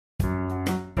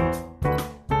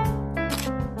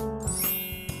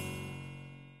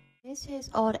This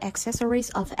is all the accessories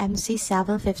of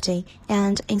MC-750,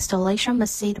 and installation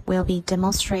method will be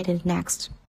demonstrated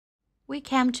next. We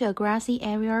came to a grassy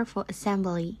area for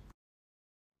assembly.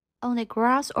 On the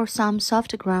grass or some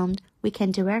soft ground, we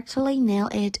can directly nail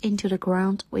it into the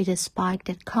ground with a spike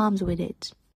that comes with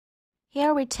it.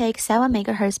 Here we take 7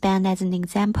 MHz band as an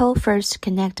example. First,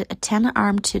 connect the antenna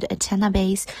arm to the antenna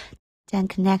base, then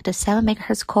connect the 7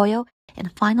 MHz coil,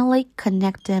 and finally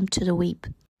connect them to the whip.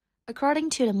 According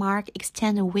to the mark,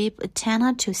 extend the whip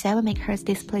antenna to 7 MHz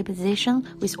display position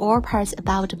with all parts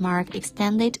above the mark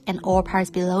extended and all parts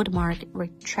below the mark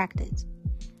retracted.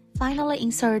 Finally,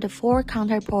 insert the 4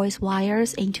 counterpoise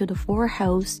wires into the 4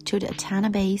 holes to the antenna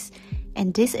base,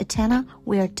 and this antenna,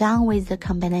 we are done with the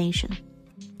combination.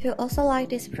 If you also like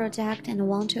this project and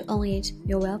want to own it,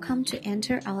 you're welcome to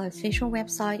enter our official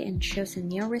website and choose the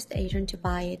nearest agent to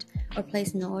buy it, or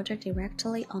place an order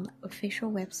directly on the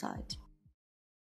official website.